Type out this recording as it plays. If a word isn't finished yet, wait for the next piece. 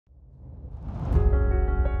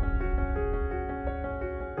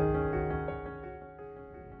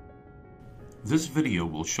This video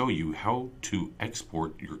will show you how to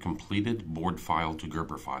export your completed board file to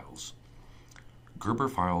Gerber Files. Gerber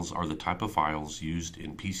Files are the type of files used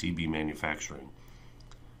in PCB manufacturing.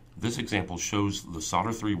 This example shows the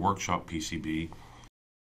Solder 3 Workshop PCB.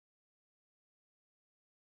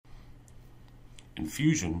 In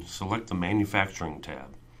Fusion, select the Manufacturing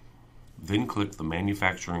tab. Then click the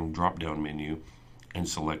Manufacturing drop-down menu and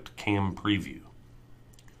select CAM Preview.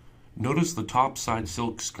 Notice the top side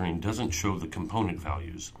silk screen doesn't show the component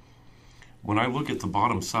values. When I look at the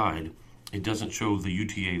bottom side, it doesn't show the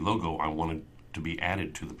UTA logo I wanted to be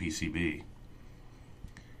added to the PCB.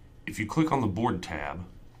 If you click on the Board tab,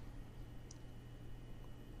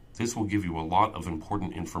 this will give you a lot of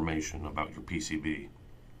important information about your PCB.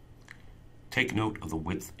 Take note of the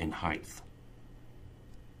width and height.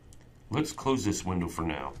 Let's close this window for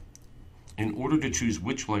now. In order to choose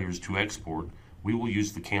which layers to export, we will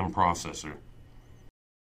use the CAM processor.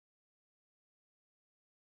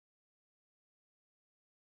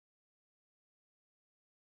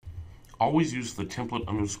 Always use the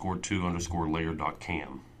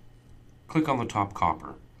template_2_layer.cam. Click on the top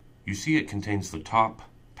copper. You see it contains the top,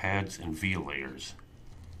 pads, and via layers.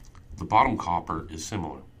 The bottom copper is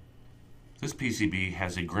similar. This PCB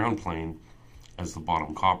has a ground plane as the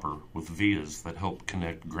bottom copper with vias that help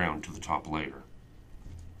connect ground to the top layer.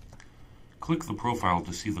 Click the profile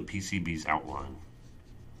to see the PCB's outline.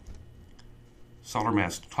 Solder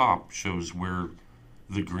mask top shows where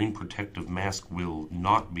the green protective mask will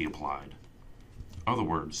not be applied. In other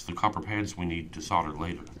words, the copper pads we need to solder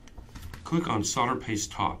later. Click on solder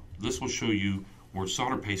paste top. This will show you where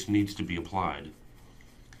solder paste needs to be applied.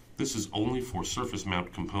 This is only for surface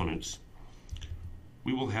mount components.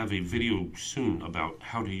 We will have a video soon about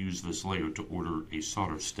how to use this layer to order a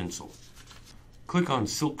solder stencil. Click on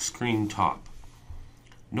silk screen top.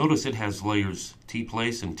 Notice it has layers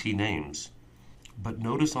T-place and T-names, but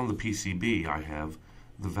notice on the PCB I have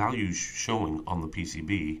the values showing on the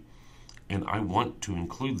PCB, and I want to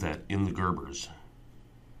include that in the Gerbers.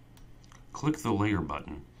 Click the layer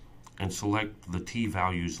button and select the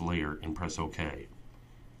T-values layer and press OK.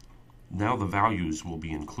 Now the values will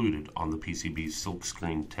be included on the PCB's silk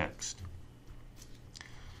screen text.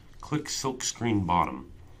 Click silk screen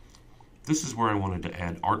bottom. This is where I wanted to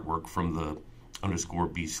add artwork from the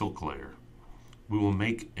 _B silk layer. We will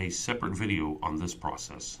make a separate video on this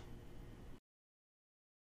process.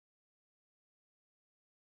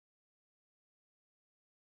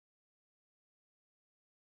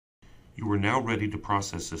 You are now ready to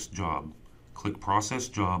process this job. Click Process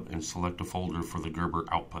Job and select a folder for the Gerber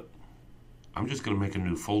output. I'm just going to make a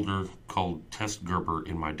new folder called Test Gerber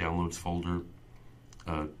in my Downloads folder.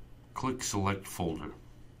 Click Select Folder.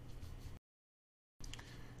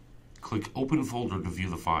 Click Open Folder to view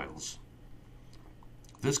the files.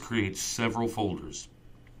 This creates several folders.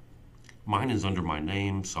 Mine is under my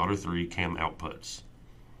name, Solder 3 CAM Outputs.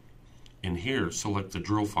 In here, select the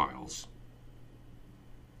drill files.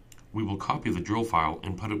 We will copy the drill file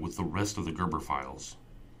and put it with the rest of the Gerber files.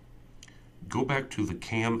 Go back to the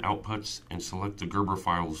CAM Outputs and select the Gerber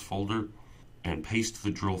Files folder and paste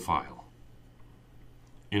the drill file.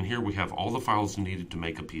 In here we have all the files needed to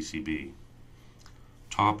make a PCB.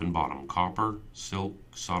 Top and bottom copper, silk,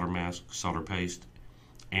 solder mask, solder paste,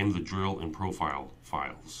 and the drill and profile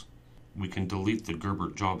files. We can delete the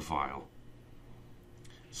Gerber job file.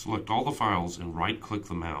 Select all the files and right-click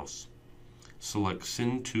the mouse. Select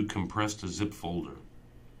Send to Compressed Zip folder.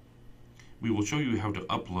 We will show you how to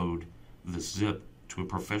upload this zip to a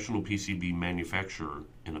professional PCB manufacturer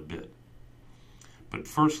in a bit. But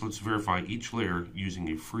first, let's verify each layer using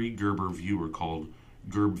a free Gerber viewer called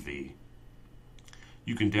GerbV.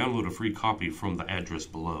 You can download a free copy from the address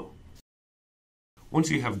below. Once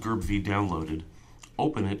you have GerbV downloaded,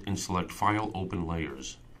 open it and select File Open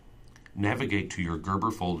Layers. Navigate to your Gerber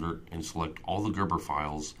folder and select all the Gerber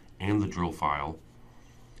files and the drill file.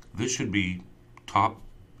 This should be top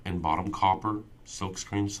and bottom copper,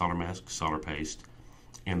 silkscreen, solder mask, solder paste,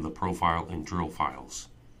 and the profile and drill files.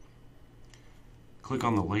 Click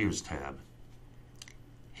on the Layers tab.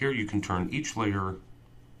 Here you can turn each layer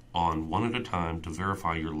on one at a time to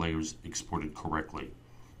verify your layers exported correctly.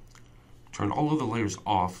 Turn all of the layers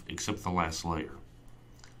off except the last layer.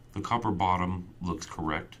 The copper bottom looks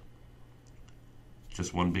correct.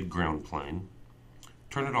 Just one big ground plane.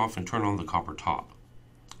 Turn it off and turn on the copper top.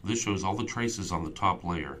 This shows all the traces on the top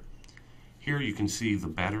layer. Here you can see the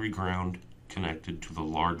battery ground connected to the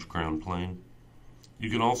large ground plane. You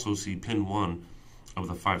can also see pin 1 of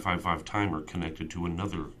the 555 timer connected to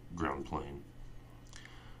another ground plane.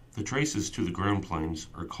 The traces to the ground planes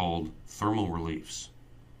are called thermal reliefs.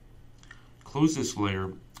 Close this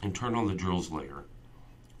layer and turn on the drills layer.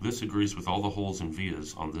 This agrees with all the holes and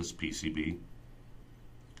vias on this PCB.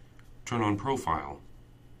 Turn on profile.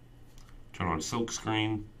 Turn on silk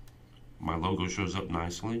screen. My logo shows up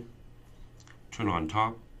nicely. Turn on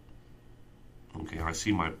top. Okay, I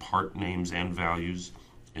see my part names and values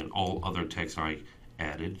and all other text I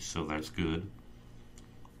added, so that's good.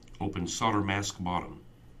 Open solder mask bottom.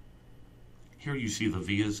 Here you see the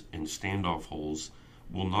vias and standoff holes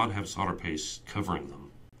will not have solder paste covering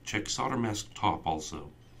them. Check solder mask top also.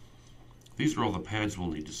 These are all the pads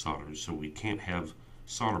we'll need to solder, so we can't have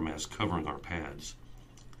solder mask covering our pads.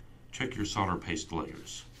 Check your solder paste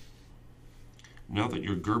layers. Now that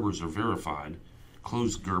your Gerbers are verified,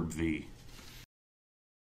 close Gerb V.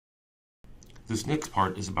 This next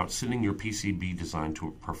part is about sending your PCB design to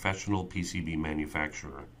a professional PCB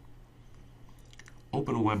manufacturer.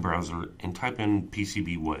 Open a web browser and type in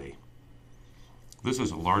PCB Way. This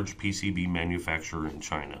is a large PCB manufacturer in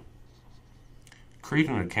China. Create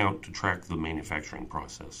an account to track the manufacturing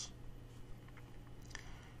process.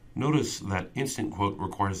 Notice that Instant Quote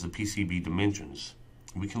requires the PCB dimensions.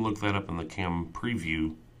 We can look that up in the CAM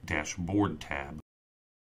Preview Dashboard tab.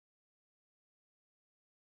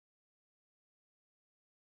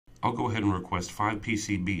 I'll go ahead and request 5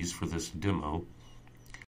 PCBs for this demo.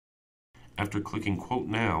 After clicking Quote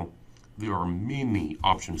Now, there are many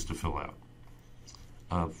options to fill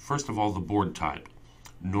out. First of all, the board type.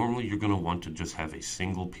 Normally you're going to want to just have a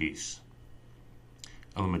single piece.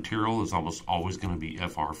 The material is almost always going to be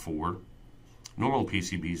FR4. Normal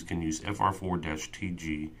PCBs can use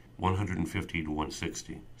FR4-TG 150 to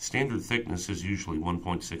 160. Standard thickness is usually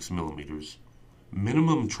 1.6 millimeters.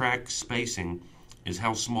 Minimum track spacing is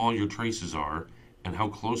how small your traces are and how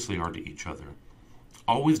close they are to each other.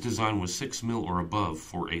 Always design with 6 mil or above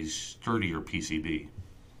for a sturdier PCB.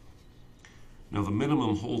 Now the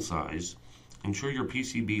minimum hole size, ensure your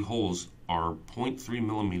PCB holes are 0.3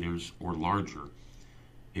 millimeters or larger.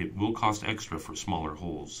 It will cost extra for smaller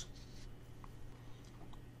holes.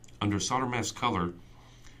 Under solder mask color,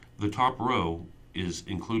 the top row is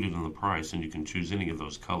included in the price and you can choose any of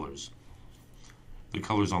those colors. The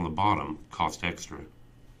colors on the bottom cost extra.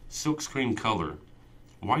 Silk screen color,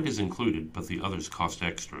 white is included but the others cost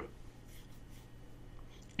extra.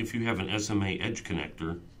 If you have an SMA edge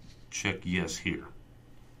connector, check yes here.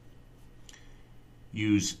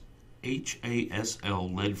 Use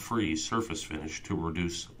HASL lead-free surface finish to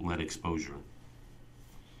reduce lead exposure.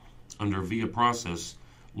 Under via process,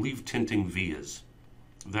 leave tinting vias.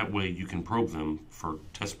 That way you can probe them for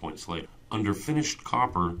test points later. Under finished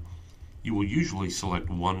copper, you will usually select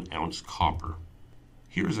 1 ounce copper.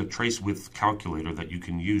 Here is a trace width calculator that you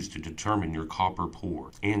can use to determine your copper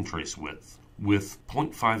pour and trace width. With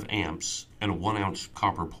 0.5 amps and a 1 ounce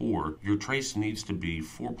copper pour, your trace needs to be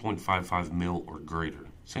 4.55 mil or greater.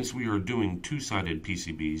 Since we are doing two-sided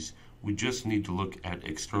PCBs, we just need to look at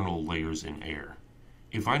external layers in air.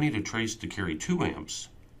 If I need a trace to carry 2 amps,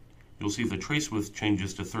 you'll see the trace width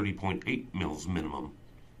changes to 30.8 mils minimum.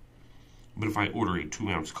 But if I order a 2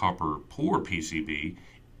 ounce copper pour PCB,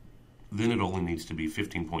 then it only needs to be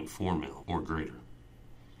 15.4 mil or greater.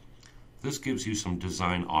 This gives you some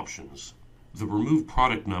design options. The remove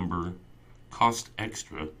product number costs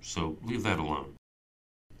extra, so leave that alone.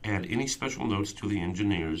 Add any special notes to the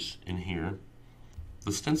engineers in here.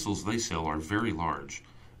 The stencils they sell are very large.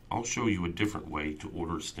 I'll show you a different way to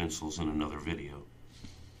order stencils in another video.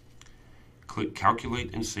 Click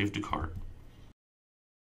Calculate and Save to Cart.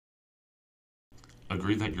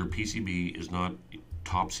 Agree that your PCB is not a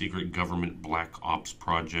top secret government black ops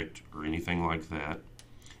project or anything like that.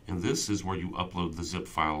 And this is where you upload the zip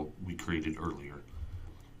file we created earlier.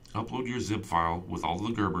 Upload your zip file with all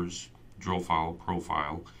the Gerbers, drill file,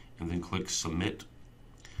 profile, and then click Submit.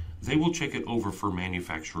 They will check it over for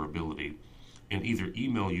manufacturability and either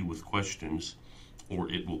email you with questions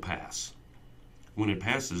or it will pass. When it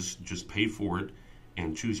passes, just pay for it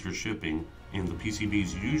and choose your shipping, and the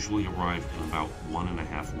PCBs usually arrive in about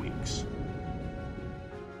 1.5 weeks.